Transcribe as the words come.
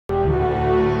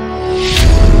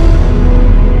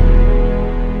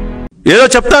ఏదో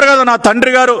చెప్తారు కదా, నా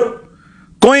తండ్రి గారు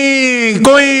కొయ్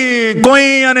కొయ్ కొయ్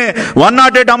అని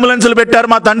 108 అంబులెన్సులు పెట్టారు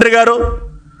మా తండ్రి గారు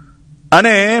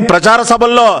అని ప్రచార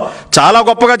సభల్లో చాలా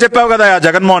గొప్పగా చెప్పావు కదా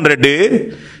జగన్మోహన్ రెడ్డి.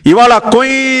 ఇవాళ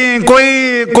కొయ్ కొయ్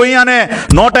కొయ్ అనే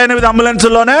 108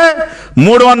 అంబులెన్సుల్లోనే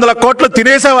 300 కోట్లు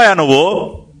తినేసావయా నువ్వు.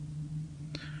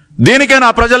 దీనికే నా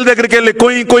ప్రజల దగ్గరికి వెళ్ళి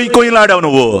కొయ్ కొయ్ కొయ్యలాడావు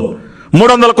నువ్వు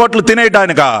 300 కోట్లు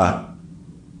తినేయటానిక.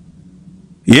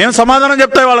 ఏం సమాధానం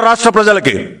చెప్తాయి వాళ్ళ రాష్ట్ర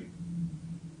ప్రజలకి?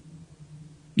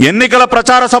 ఎన్నికల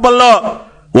ప్రచార సభల్లో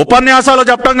ఉపన్యాసాలు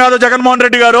చెప్పడం కాదు జగన్మోహన్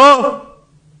రెడ్డి గారు,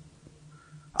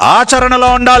 ఆచరణలో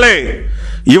ఉండాలి.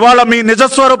 ఇవాళ మీ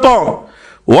నిజస్వరూపం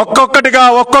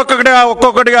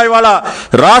ఒక్కొక్కటిగా ఇవాళ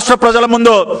రాష్ట్ర ప్రజల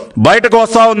ముందు బయటకు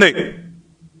వస్తూ ఉంది.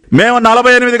 మేము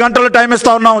 48 గంటలు టైం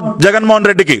ఇస్తా ఉన్నాం జగన్మోహన్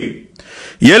రెడ్డికి.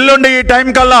 ఎల్లుండి ఈ టైం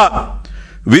కల్లా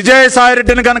విజయ సాయి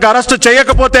రెడ్డిని కనుక అరెస్టు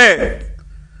చేయకపోతే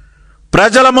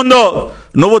ప్రజల ముందు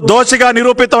నువ్వు దోషిగా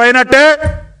నిరూపితమైనట్టే,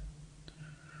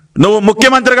 నువ్వు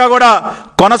ముఖ్యమంత్రిగా కూడా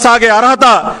కొనసాగే అర్హత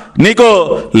నీకు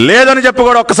లేదని చెప్పి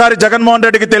కూడా ఒక్కసారి జగన్మోహన్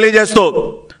రెడ్డికి తెలియజేస్తూ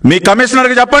మీ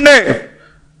కమిషనర్కి చెప్పండి,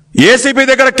 ఏసీపీ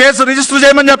దగ్గర కేసు రిజిస్టర్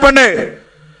చేయమని చెప్పండి,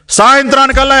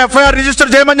 సాయంత్రానికల్లా ఎఫ్ఐఆర్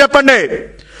రిజిస్టర్ చేయమని చెప్పండి,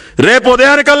 రేపు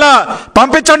ఉదయానికల్లా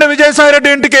పంపించండి విజయసాయి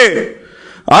రెడ్డి ఇంటికి,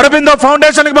 అరబిందో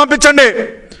ఫౌండేషన్కి పంపించండి.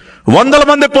 100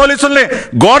 మంది పోలీసుల్ని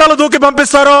గోడలు దూకి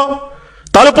పంపిస్తారో,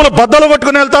 తలుపులు బద్దలు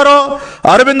కొట్టుకుని వెళ్తారో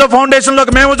అరబిందో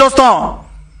ఫౌండేషన్లోకి మేము చూస్తాం.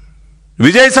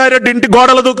 విజయసాయి రెడ్డి ఇంటి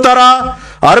గోడలు దూకుతారా?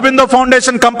 అరబిందో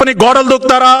ఫౌండేషన్ కంపెనీ గోడలు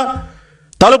దూకుతారా?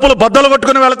 తలుపులు బద్దలు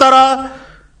కొట్టుకుని వెళ్తారా?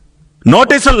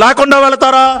 నోటీసులు లేకుండా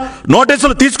వెళతారా?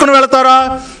 నోటీసులు తీసుకుని వెళతారా?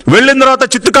 వెళ్ళిన తర్వాత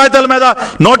చిత్తు కాగితాల మీద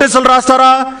నోటీసులు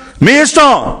రాస్తారా? మీ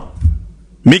ఇష్టం,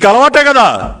 మీకు అలవాటే కదా,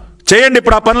 చేయండి.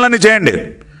 ఇప్పుడు ఆ పనులన్నీ చేయండి.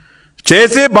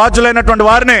 చేసి బాధ్యులైనటువంటి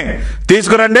వారిని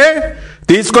తీసుకురండి.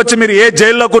 తీసుకొచ్చి మీరు ఏ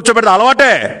జైల్లో కూర్చోబెడితే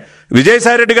అలవాటే.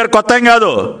 విజయసాయి రెడ్డి గారు కొత్త ఏం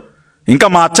కాదు. ఇంకా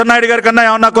మా అచ్చెన్నాయుడు గారి కన్నా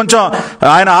ఏమన్నా కొంచెం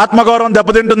ఆయన ఆత్మగౌరవం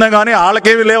దెబ్బతింటుందే కానీ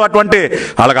వాళ్ళకేమీ లేవు.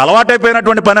 వాళ్ళకి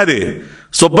అలవాటైపోయినటువంటి పని అది.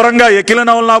 శుభ్రంగా ఎక్కిల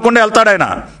నవ్వులు నవ్వకుండా వెళ్తాడు ఆయన.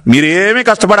 మీరు ఏమీ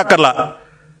కష్టపడక్కర్లా.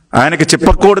 ఆయనకి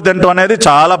చిప్పకూడు తింటం అనేది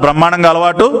చాలా బ్రహ్మాండంగా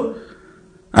అలవాటు.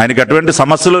 ఆయనకి అటువంటి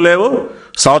సమస్యలు లేవు.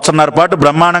 సంవత్సరన్నర పాటు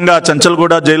బ్రహ్మాండంగా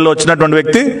చంచల్గూడ జైల్లో వచ్చినటువంటి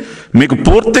వ్యక్తి మీకు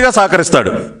పూర్తిగా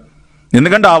సహకరిస్తాడు.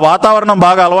 ఎందుకంటే ఆ వాతావరణం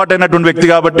బాగా అలవాటైనటువంటి వ్యక్తి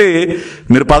కాబట్టి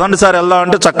మీరు 11 సార్లు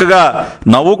వెళ్దామంటే చక్కగా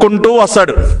నవ్వుకుంటూ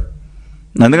వస్తాడు.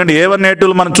 ఎందుకంటే A1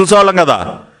 A2 మనం చూసేవాళ్ళం కదా,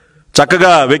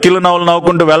 చక్కగా వెకిలు నవ్వులు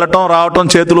నవ్వుకుంటూ వెళ్ళటం రావటం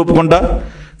చేతులు ఊపుకుంటా.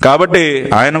 కాబట్టి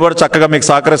ఆయన కూడా చక్కగా మీకు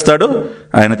సహకరిస్తాడు.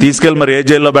 ఆయన తీసుకెళ్ళి మరి ఏ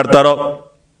జైల్లో పెడతారో,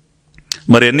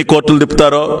 మరి ఎన్ని కోర్టులు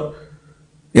తిప్పుతారో,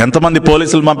 ఎంతమంది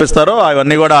పోలీసులు పంపిస్తారో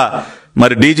అవన్నీ కూడా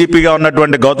మరి డీజీపీగా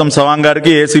ఉన్నటువంటి గౌతమ్ సవాంగ్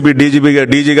గారికి, ఏసీబీ డీజీ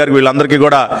గారికి, వీళ్ళందరికీ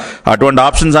కూడా అటువంటి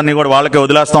ఆప్షన్స్ అన్ని కూడా వాళ్ళకే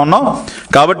వదిలేస్తా ఉన్నాం.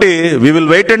 కాబట్టి we will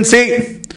wait and see.